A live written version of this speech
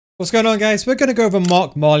What's going on, guys? We're going to go over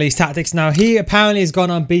Marleys tactics now. He apparently has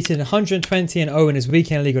gone unbeaten, 120-0 in his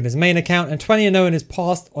weekend league on his main account and 20-0 in his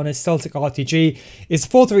past on his Celtic RTG. It's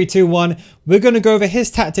 4-3-2-1. We're going to go over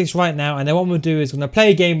his tactics right now, and then what we'll do is we're going to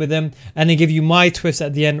play a game with him and then give you my twist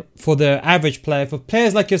at the end for the average player. For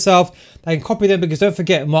players like yourself, I can copy them, because don't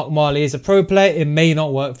forget, Marley is a pro player. It may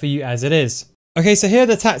not work for you as it is. Okay, so here are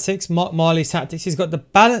the tactics, Marley's tactics. He's got the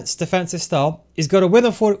balanced defensive style. He's got a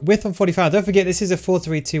width on 45. Don't forget, this is a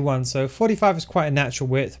 4-3-2-1, so 45 is quite a natural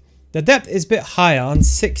width. The depth is a bit higher on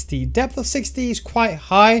 60. Depth of 60 is quite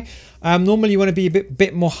high. Normally you want to be a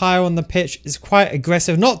bit more higher on the pitch. It's quite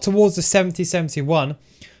aggressive, not towards the 70-71,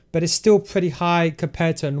 but it's still pretty high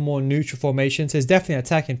compared to a more neutral formation. So it's definitely an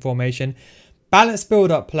attacking formation. Balanced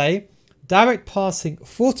build-up play. Direct passing,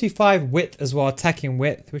 45 width as well, attacking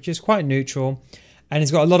width, which is quite neutral. And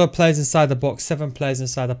he's got a lot of players inside the box, 7 players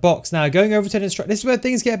inside the box. Now, going over to the instruction, this is where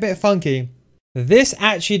things get a bit funky. This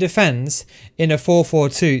actually defends in a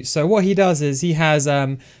 4-4-2. So what he does is he has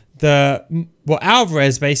Alvarez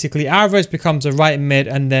basically. Alvarez becomes a right mid,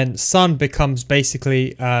 and then Son becomes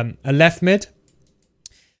basically a left mid.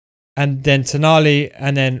 And then Tonali,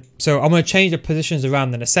 and then, so I'm going to change the positions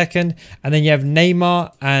around in a second. And then you have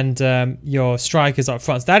Neymar and your strikers up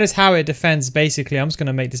front. So that is how it defends, basically. I'm just going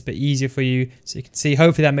to make this a bit easier for you so you can see.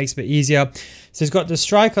 Hopefully that makes it a bit easier. So it's got the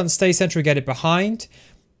strike on stay central, get it behind.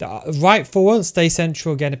 The right forward, stay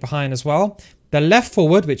central, get it behind as well. The left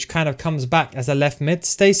forward, which kind of comes back as a left mid,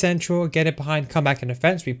 stay central, get it behind, come back in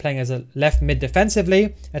defense. We're playing as a left mid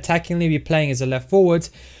defensively. Attackingly, we're playing as a left forward.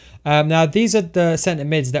 Now these are the centre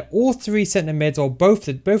mids. They're all 3 centre mids, or both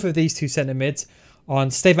of these 2 centre mids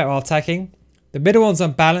on stay back while attacking. The middle one's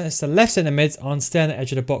on balance. The left centre mids on stay on the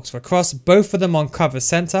edge of the box for cross. Both of them on cover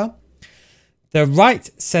centre. The right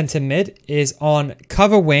centre mid is on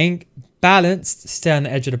cover wing, balanced, stay on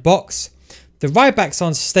the edge of the box. The right back's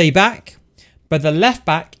on stay back, but the left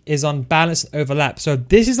back is on balance and overlap. So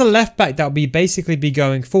this is the left back that will basically be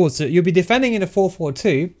going forward. So you'll be defending in a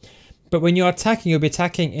 4-4-2. But when you're attacking, you'll be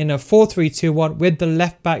attacking in a 4-3-2-1 with the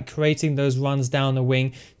left back creating those runs down the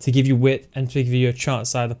wing to give you width and to give you a chance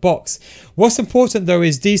outside the box. What's important though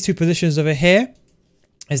is these 2 positions over here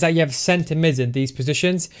is that you have centre mids in these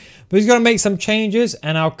positions. But he's going to make some changes,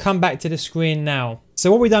 and I'll come back to the screen now. So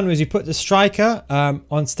what we've done was we put the striker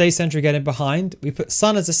on stay central, get it behind. We put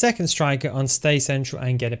Son as a second striker on stay central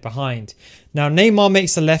and get it behind. Now Neymar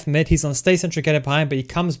makes the left mid. He's on stay central, get it behind, but he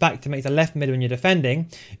comes back to make the left mid when you're defending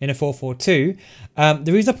in a 4-4-2.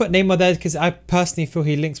 The reason I put Neymar there is because I personally feel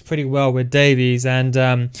he links pretty well with Davies, and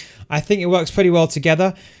I think it works pretty well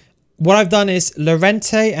together. What I've done is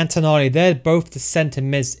Llorente and Tonali, they're both the centre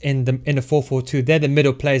mids in the 4-4-2. They're the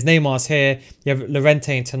middle players. Neymar's here. You have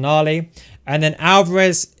Llorente and Tonali. And then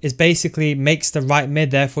Alvarez is basically makes the right mid,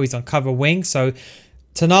 therefore he's on cover wing. So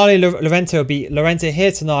Tonali, Llorente will be Llorente here,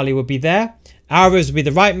 Tonali will be there. Alvarez will be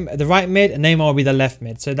the right mid, and Neymar will be the left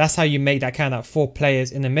mid. So that's how you make that kind of 4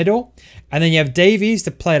 players in the middle. And then you have Davies,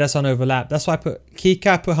 the player that's on overlap. That's why I put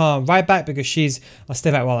Kika, put her on right back, because she's a stay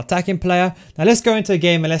back while attacking player. Now let's go into the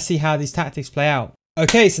game and let's see how these tactics play out.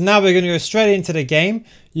 Okay, so now we're going to go straight into the game.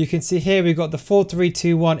 You can see here we've got the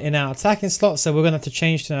 4-3-2-1 in our attacking slot. So we're going to have to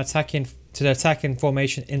change to the attacking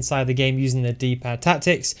formation inside the game using the D-pad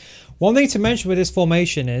tactics. One thing to mention with this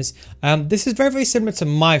formation is this is very, very similar to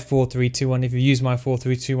my 4-3-2-1 if you use my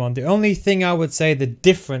 4-3-2-1. The only thing I would say, the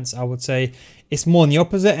difference I would say, it's more on the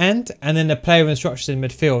opposite end, and then the player instructions in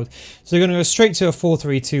midfield. So you're going to go straight to a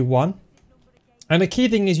 4-3-2-1. And the key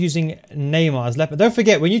thing is using Neymar as left. But don't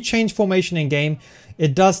forget, when you change formation in game,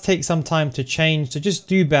 it does take some time to change. So just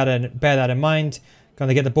do bear that in mind. Going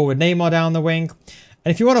to get the ball with Neymar down the wing.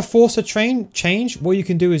 And if you want to force a change, what you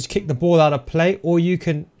can do is kick the ball out of play, or you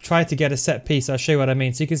can try to get a set piece. I'll show you what I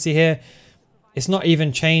mean. So you can see here, it's not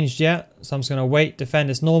even changed yet. So I'm just going to wait, defend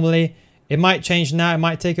this normally. It might change now. It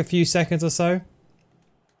might take a few seconds or so.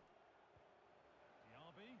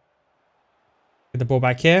 Get the ball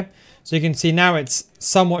back here. So you can see now it's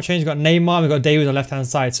somewhat changed. We've got Neymar, we've got Davies on the left-hand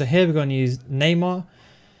side. So here we're going to use Neymar.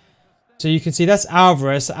 So you can see that's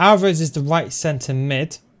Alvarez. So Alvarez is the right centre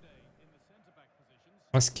mid.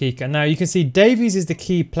 That's Kika. Now you can see Davies is the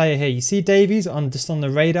key player here. You see Davies just on the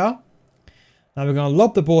radar. Now we're going to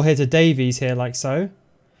lob the ball here to Davies here, like so.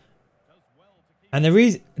 And the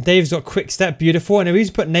reason Davies got quick step, beautiful. And the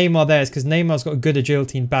reason put Neymar there is because Neymar's got good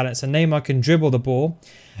agility and balance. And Neymar can dribble the ball,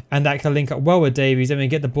 and that can link up well with Davies. Then we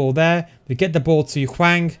get the ball there. We get the ball to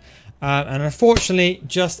Huang. And unfortunately,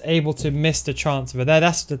 just able to miss the chance over there.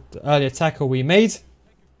 That's the earlier tackle we made.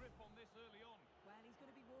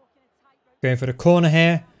 Going for the corner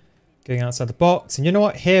here. going outside the box. And you know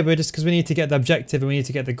what? Here, we're just, because we need to get the objective and we need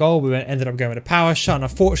to get the goal, we ended up going with a power shot. And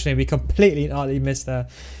unfortunately, we completely and utterly missed there.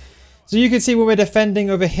 So you can see when we're defending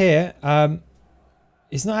over here,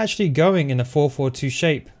 it's not actually going in a 4-4-2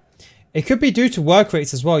 shape. It could be due to work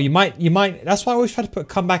rates as well. You might, that's why I always try to put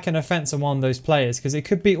comeback and offense on one of those players, because it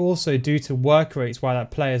could be also due to work rates why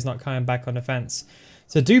that player is not coming back on offense.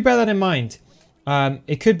 So do bear that in mind.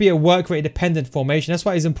 It could be a work rate dependent formation. That's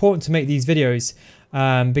why it's important to make these videos,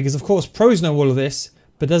 because of course pros know all of this,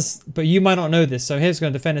 but you might not know this. So here's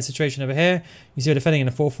going to defend a situation over here. You see we're defending in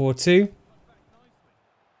a 4-4-2.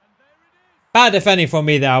 Bad defending from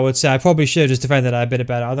me there, I would say. I probably should have just defended that a bit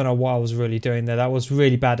better. I don't know what I was really doing there. That was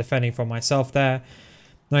really bad defending from myself there.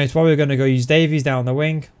 Nice. Probably going to go use Davies down the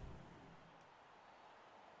wing.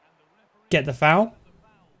 Get the foul.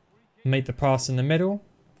 Make the pass in the middle.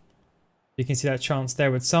 You can see that chance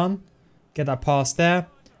there with Son. Get that pass there.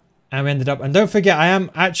 And we ended up... And don't forget,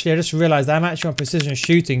 I just realized I'm actually on precision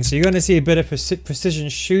shooting. So you're going to see a bit of precision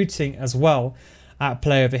shooting as well at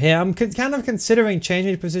play over here. I'm kind of considering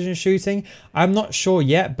changing to precision shooting. I'm not sure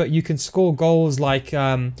yet, but you can score goals like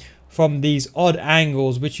from these odd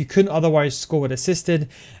angles, which you couldn't otherwise score with assisted.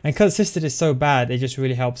 And because assisted is so bad, it just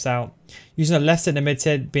really helps out. Using a left in the mid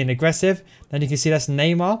side, being aggressive. Then you can see that's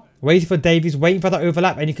Neymar. Waiting for Davies, waiting for that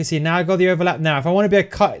overlap. And you can see now I got the overlap. Now, if I want to be a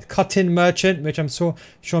cut-in merchant, which I'm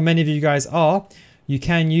sure many of you guys are, you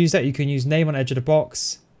can use that. You can use Neymar on the edge of the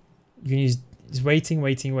box. You can use just waiting.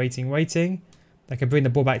 I can bring the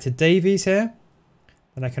ball back to Davies here.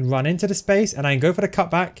 And I can run into the space. And I can go for the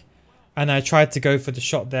cutback. And I tried to go for the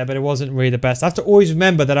shot there, but it wasn't really the best. I have to always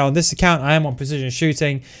remember that on this account, I am on precision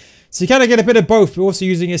shooting. So you kind of get a bit of both. We're also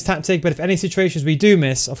using his tactic. But if any situations we do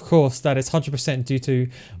miss, of course, that is 100% due to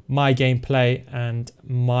my gameplay and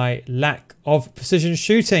my lack of precision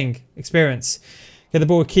shooting experience. Get the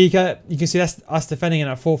ball with Kika. You can see that's us defending in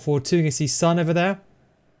that 4-4-2. You can see Son over there.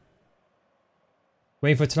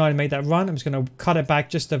 Waiting for Tonali to make that run. I'm just going to cut it back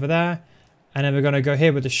just over there. And then we're going to go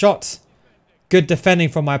here with the shot. Good defending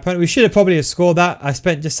from my opponent. We should have probably scored that. I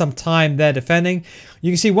spent just some time there defending.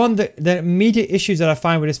 You can see one of the immediate issues that I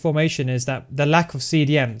find with this formation is that the lack of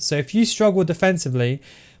CDM. So if you struggle defensively,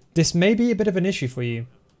 this may be a bit of an issue for you.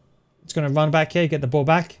 It's going to run back here, get the ball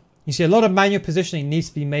back. You see a lot of manual positioning needs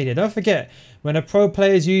to be made here. Don't forget, when the pro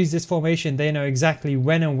players use this formation, they know exactly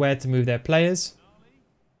when and where to move their players.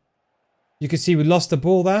 You can see we lost the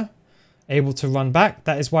ball there. Able to run back.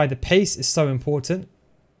 That is why the pace is so important.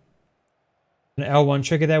 An L1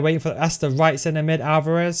 trigger there, waiting for that's the right centre mid,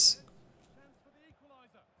 Alvarez.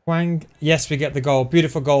 Hwang. Yes, we get the goal.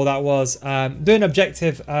 Beautiful goal that was. Doing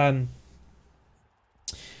objective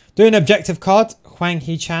card, Hwang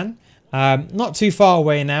Hee-chan. Not too far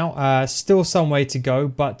away now. Still some way to go,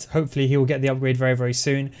 but hopefully he will get the upgrade very, very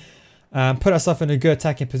soon. Put ourselves in a good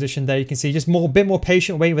attacking position there. You can see just bit more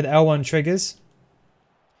patient waiting with L1 triggers.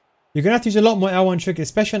 You're going to have to use a lot more L1 triggers,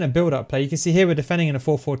 especially on a build-up play. You can see here we're defending in a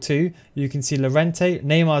 4-4-2. You can see Llorente.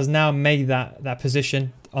 Neymar has now made that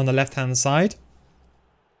position on the left-hand side.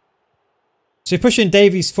 So you're pushing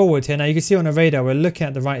Davies forward here. Now you can see on the radar, we're looking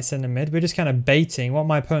at the right centre mid. We're just kind of baiting. Want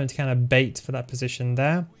my opponent to kind of bait for that position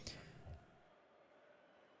there.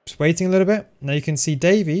 Just waiting a little bit. Now you can see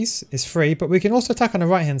Davies is free, but we can also attack on the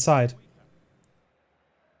right-hand side.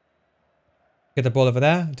 Get the ball over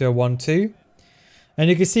there. Do a 1-2. And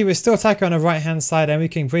you can see we're still attacking on the right-hand side, and we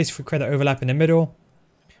can basically create that overlap in the middle.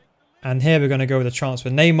 And here we're going to go with a chance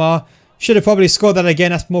with Neymar. Should have probably scored that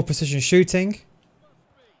again. That's more precision shooting.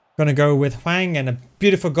 Going to go with Hwang, and a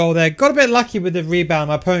beautiful goal there. Got a bit lucky with the rebound.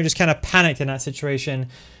 My opponent just kind of panicked in that situation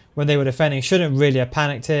when they were defending. Shouldn't really have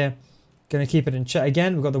panicked here. Going to keep it in check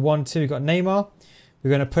again. We've got the 1-2. We've got Neymar. We're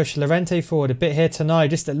going to push Llorente forward a bit here tonight.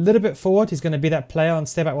 Just a little bit forward. He's going to be that player on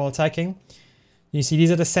stay back while attacking. You see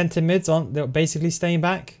these are the centre mids on. They're basically staying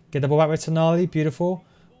back. Get the ball back with Tonali. Beautiful.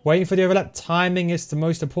 Waiting for the overlap. Timing is the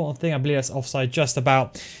most important thing. I believe that's offside just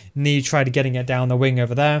about. Need try to getting it down the wing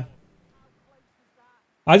over there.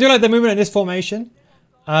 I do like the movement in this formation.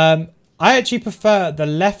 I actually prefer the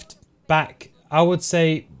left back. I would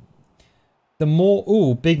say the more...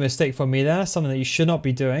 Ooh, big mistake from me there. Something that you should not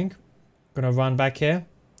be doing. Going to run back here.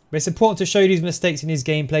 But it's important to show you these mistakes in his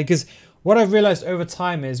gameplay, because what I've realized over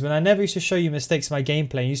time is when I never used to show you mistakes in my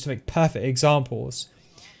gameplay, I used to make perfect examples.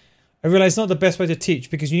 I realized it's not the best way to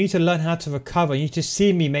teach, because you need to learn how to recover. You need to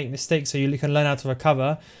see me make mistakes so you can learn how to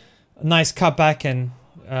recover. A nice cutback, and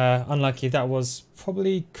unlucky. That was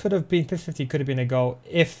probably could have been 50-50, could have been a goal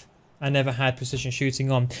if I never had precision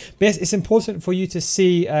shooting on. But yes, it's important for you to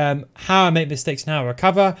see how I make mistakes and how I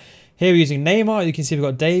recover. Here we're using Neymar. You can see we've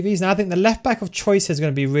got Davies. Now I think the left back of choice is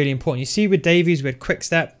going to be really important. You see with Davies, we had quick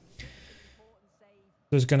step.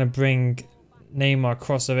 Just going to bring Neymar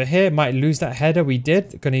across over here. Might lose that header. We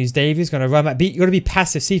did. Going to use Davies. Going to run back. You got to be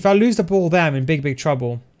passive. See, if I lose the ball there, I'm in big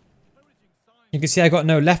trouble. You can see I got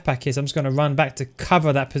no left back here, so I'm just going to run back to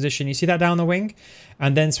cover that position. You see that down the wing?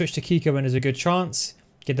 And then switch to Kiko when there's a good chance.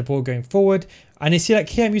 Get the ball going forward. And you see, like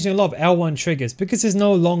here, I'm using a lot of L1 triggers. Because there's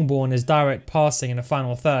no long ball and there's direct passing in the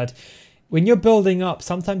final third. When you're building up,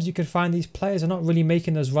 sometimes you can find these players are not really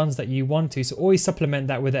making those runs that you want to. So always supplement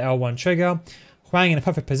that with the L1 trigger. Hwang in a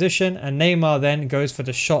perfect position. And Neymar then goes for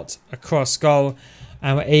the shot across goal.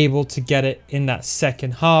 And we're able to get it in that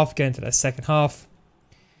second half. Get into that second half.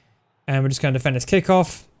 And we're just going to defend this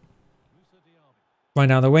kickoff. Right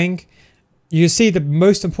down the wing. You see the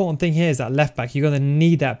most important thing here is that left back. You're going to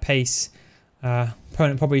need that pace.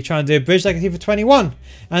 Opponent probably trying to do a bridge like a FIFA 21.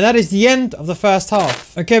 And that is the end of the first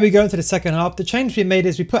half. Okay, we go into the second half. The change we made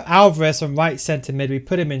is we put Alvarez on right centre mid. We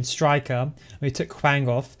put him in striker. We took Hwang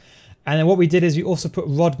off. And then what we did is we also put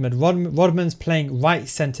Rodman. Rodman's playing right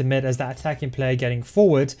centre mid as that attacking player getting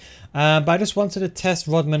forward. But I just wanted to test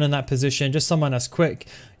Rodman in that position. Just someone that's quick.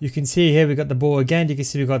 You can see here we got the ball again. You can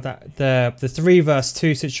see we got that the 3 versus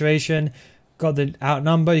 2 situation. Got the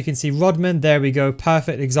outnumber. You can see Rodman. There we go.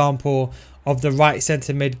 Perfect example of the right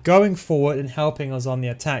centre mid going forward and helping us on the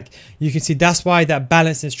attack. You can see that's why that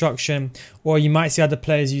balanced instruction, or you might see other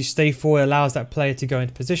players use stay forward, allows that player to go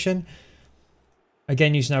into position.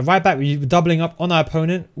 Again, using our right back, we're doubling up on our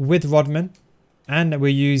opponent with Rodman. And we're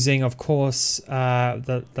using, of course,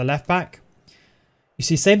 the left back. You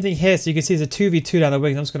see, same thing here. So you can see there's a 2v2 down the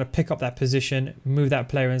wing. I'm just going to pick up that position, move that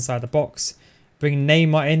player inside the box. Bring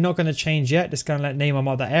Neymar in. Not going to change yet. Just going to let Neymar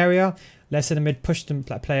mark that area. Less in the mid, push the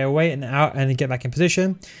player away and out and then get back in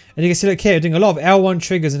position. And you can see, look here, doing a lot of L1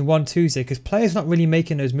 triggers and 1-2s here because players not really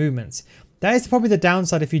making those movements. That is probably the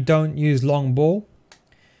downside if you don't use long ball.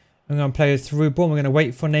 I'm going to play a through ball. We're going to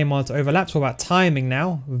wait for Neymar to overlap. It's all about timing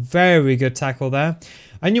now. Very good tackle there.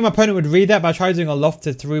 I knew my opponent would read that, but I tried doing a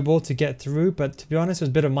lofted through ball to get through. But to be honest, it was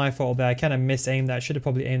a bit of my fault there. I kind of mis-aimed that. I should have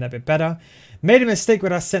probably aimed that a bit better. Made a mistake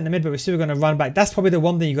with our centre mid, but we're still going to run back. That's probably the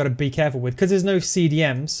one thing you got to be careful with. Because there's no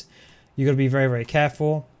CDMs, you got to be very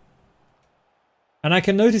careful. And I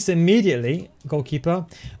can notice immediately, goalkeeper,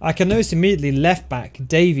 I can notice immediately left back,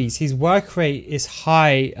 Davies, his work rate is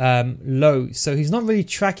high, low. So he's not really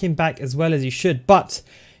tracking back as well as he should. But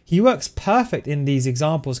he works perfect in these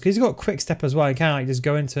examples because he's got quick step as well. I kind of like just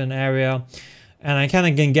go into an area and I kind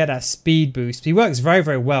of can get that speed boost. He works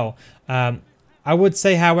very well. I would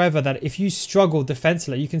say, however, that if you struggle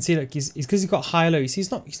defensively, you can see that he's because he's got high low. You see,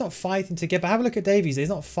 he's not fighting to get back. Have a look at Davies. He's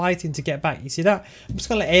not fighting to get back. You see that? I'm just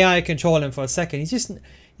gonna let AI control him for a second.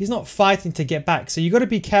 He's not fighting to get back. So you got to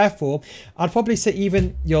be careful. I'd probably say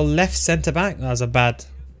even your left centre back. That was a bad.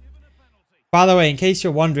 By the way, in case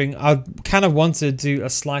you're wondering, I kind of wanted to do a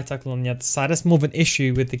slide tackle on the other side. That's more of an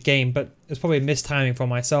issue with the game, but it's probably a mistiming for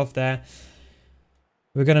myself there.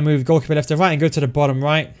 We're gonna move goalkeeper left to right and go to the bottom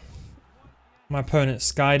right. My opponent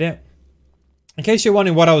skied it. In case you're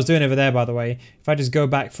wondering what I was doing over there, by the way, if I just go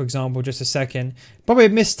back, for example, just a second, probably a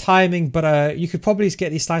missed timing, but you could probably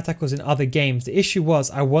get these slide tackles in other games. The issue was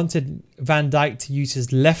I wanted Van Dijk to use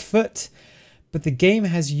his left foot, but the game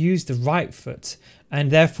has used the right foot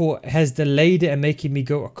and therefore has delayed it and making me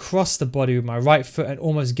go across the body with my right foot and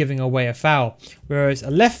almost giving away a foul. Whereas a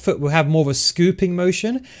left foot will have more of a scooping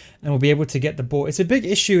motion and will be able to get the ball. It's a big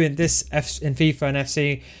issue in this in FIFA and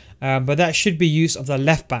FC. But that should be use of the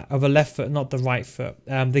left back, of a left foot, not the right foot.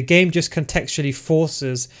 The game just contextually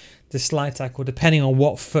forces the slide tackle depending on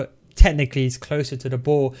what foot technically is closer to the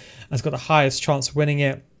ball and has got the highest chance of winning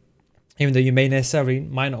it, even though you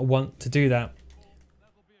might not want to do that.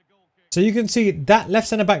 So you can see that left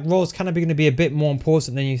centre back role is kind of going to be a bit more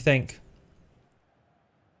important than you think.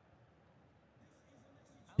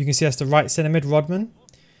 You can see that's the right centre mid, Rodman.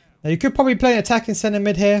 Now you could probably play an attacking centre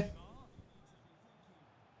mid here.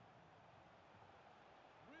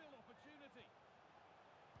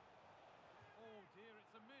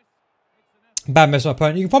 Bad miss my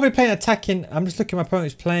opponent. You can probably play an attacking. I'm just looking at my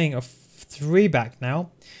opponent's playing a 3-back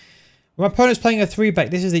now. When my opponent's playing a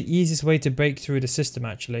 3-back, this is the easiest way to break through the system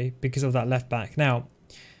actually because of that left back. Now,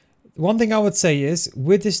 one thing I would say is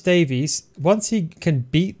with this Davies, once he can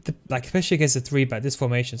beat the especially against a 3-back, this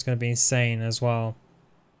formation is going to be insane as well.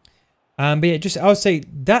 But yeah, I would say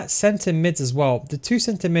that centre mids as well. The 2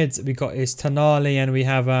 centre mids that we got is Tonali and we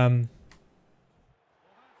have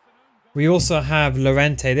we also have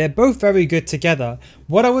Llorente. They're both very good together.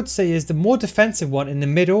 What I would say is the more defensive one in the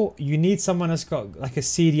middle, you need someone that's got like a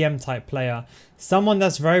CDM type player. someone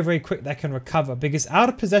that's very, very quick that can recover, because out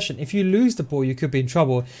of possession, if you lose the ball, you could be in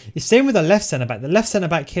trouble. It's same with the left centre back. The left centre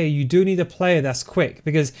back here, you do need a player that's quick,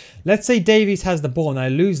 because let's say Davies has the ball and I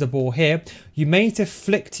lose the ball here, you may need to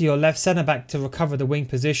flick to your left centre back to recover the wing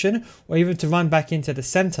position, or even to run back into the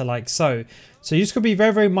centre like so. So you just got to be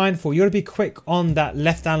very, very mindful. You got to be quick on that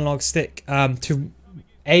left analog stick to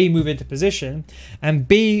A, move into position, and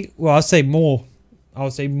B, well, I would say more,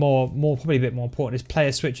 probably a bit more important is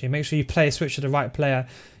player switching. Make sure you player switch to the right player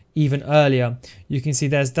even earlier. You can see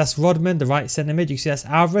that's Rodman, the right centre mid. You can see that's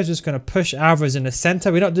Alvarez. Just going to push Alvarez in the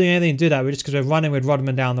centre. We're not doing anything to do that. We're just because we're running with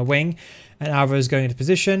Rodman down the wing, and Alvarez going into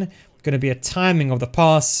position. Going to be a timing of the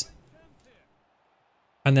pass,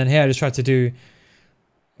 and then here I just tried to do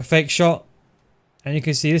a fake shot, and you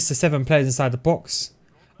can see this is 7 players inside the box.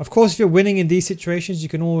 Of course, if you're winning in these situations, you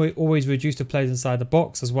can always reduce the players inside the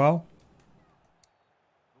box as well.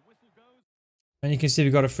 And you can see we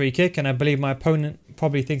got a free kick, and I believe my opponent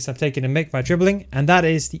probably thinks I'm taking a mick by dribbling, and that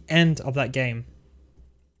is the end of that game.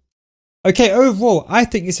 Okay, overall, I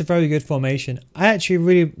think it's a very good formation. I actually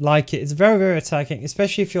really like it. It's very, very attacking,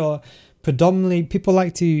 especially if you're predominantly, people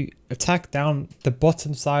like to attack down the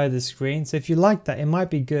bottom side of the screen. So if you like that, it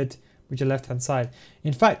might be good with your left-hand side.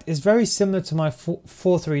 In fact, it's very similar to my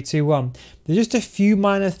 4-3-2-1. There's just a few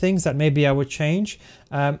minor things that maybe I would change.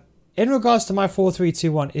 In regards to my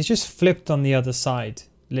 4-3-2-1, it's just flipped on the other side,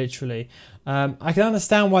 literally. I can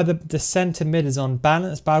understand why the centre mid is on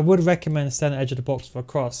balance, but I would recommend centre edge of the box for a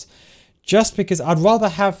cross. Just because I'd rather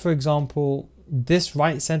have, for example, this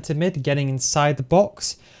right centre mid getting inside the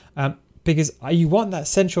box. Because you want that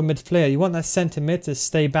central mid player, you want that centre mid to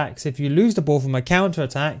stay back. So if you lose the ball from a counter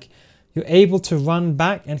attack, you're able to run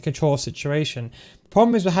back and control a situation.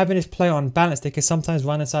 Problem is with having this player on balance, they can sometimes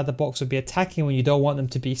run inside the box or be attacking when you don't want them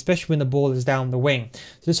to be, especially when the ball is down the wing.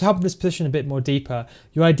 So just help this position a bit more deeper.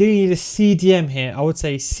 You ideally need a CDM here. I would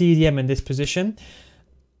say CDM in this position.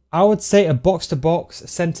 I would say a box-to-box,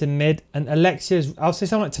 centre mid, and Alexia's, I'll say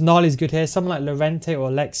someone like Tonali is good here, someone like Llorente or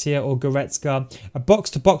Alexia or Goretzka. A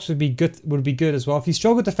box-to-box would be good as well. If you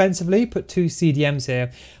struggle defensively, put 2 CDMs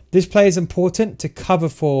here. This player is important to cover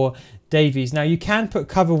for Davies. Now you can put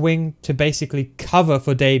cover wing to basically cover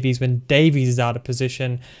for Davies when Davies is out of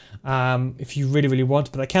position if you really, really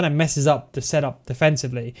want, but that kind of messes up the setup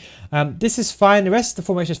defensively. This is fine. The rest of the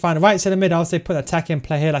formation is fine. The right centre mid, I would say put an attacking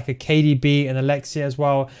player here like a KDB and Alexia as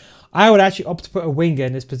well. I would actually opt to put a winger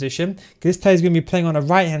in this position because this player is going to be playing on the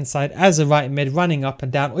right hand side as a right mid, running up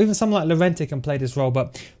and down, or even someone like Llorente can play this role,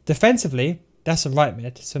 but defensively that's a right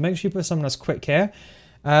mid, so make sure you put someone that's quick here.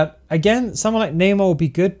 Again, someone like Neymar will be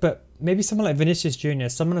good, but maybe someone like Vinicius Jr.,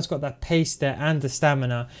 someone that's got that pace there and the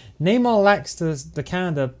stamina. Neymar lacks the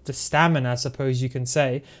kind of the stamina, I suppose you can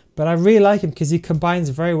say, but I really like him because he combines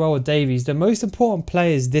very well with Davies. The most important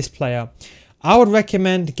player is this player. I would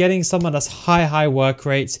recommend getting someone that's high work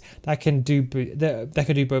rates that can do both.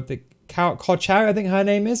 The Kochar, I think her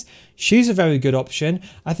name is. She's a very good option.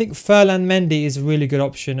 I think Ferland Mendy is a really good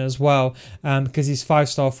option as well because he's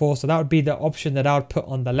 5-star 4. So that would be the option that I would put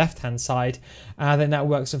on the left-hand side. And I think that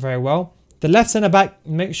works very well. The left centre-back,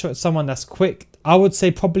 make sure it's someone that's quick. I would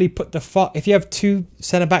say probably put if you have 2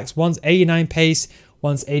 centre-backs, one's 89 pace,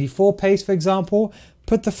 one's 84 pace, for example.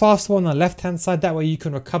 Put the faster one on the left-hand side. That way you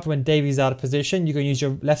can recover when Davies is out of position. You can use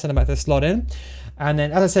your left centre-back to slot in. And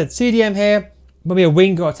then, as I said, CDM here. Maybe a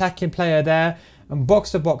winger or attacking player there, and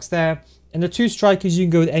box-to-box there. And the 2 strikers, you can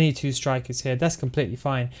go with any 2 strikers here. That's completely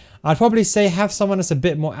fine. I'd probably say have someone that's a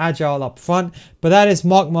bit more agile up front, but that is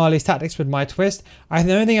Mark Marley's tactics with my twist. I think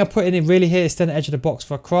the only thing I put in it really here is stand at the edge of the box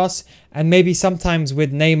for a cross, and maybe sometimes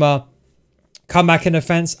with Neymar, come back in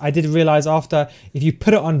defense. I did realize after, if you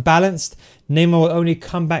put it on balanced, Neymar will only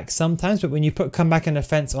come back sometimes, but when you put come back in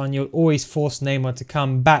defense on, you'll always force Neymar to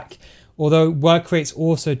come back. Although work rates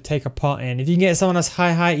also take a part in. If you can get someone that's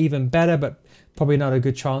high, even better, but probably not a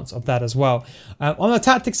good chance of that as well. On the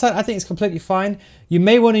tactics side, I think it's completely fine. You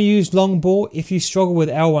may want to use long ball if you struggle with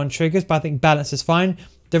L1 triggers, but I think balance is fine.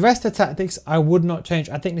 The rest of the tactics, I would not change.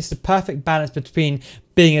 I think this is a perfect balance between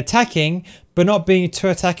being attacking, but not being too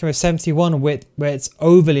attacking with 71 width, where it's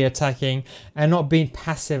overly attacking, and not being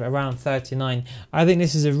passive around 39. I think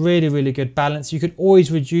this is a really, really good balance. You could always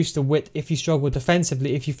reduce the width if you struggle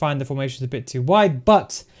defensively, if you find the formation is a bit too wide,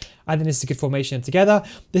 but I think this is a good formation together.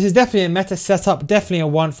 This is definitely a meta setup, definitely a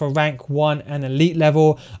one for rank 1 and elite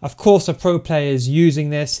level. Of course, a pro player is using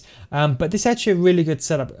this, but this is actually a really good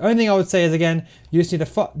setup. The only thing I would say is, again, you just need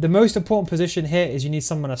the most important position here is you need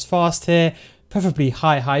someone that's fast here, preferably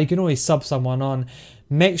high. You can always sub someone on.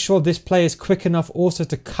 Make sure this player is quick enough also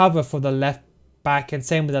to cover for the left back, and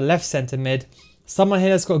same with the left centre mid. Someone here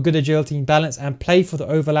that's got good agility and balance and play for the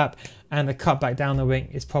overlap and the cut back down the wing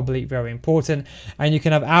is probably very important. And you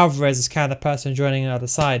can have Alvarez as kind of the person joining the other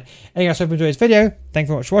side. Anyway guys, hope you enjoyed this video. Thank you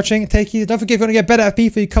very much for watching. Take it easy. Don't forget, if you want to get better at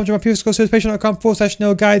FIFA, you come to my FIFA School Series,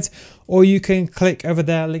 patreon.com/no guides, or you can click over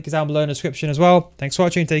there. Link is down below in the description as well. Thanks for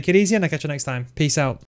watching. Take it easy, and I'll catch you next time. Peace out.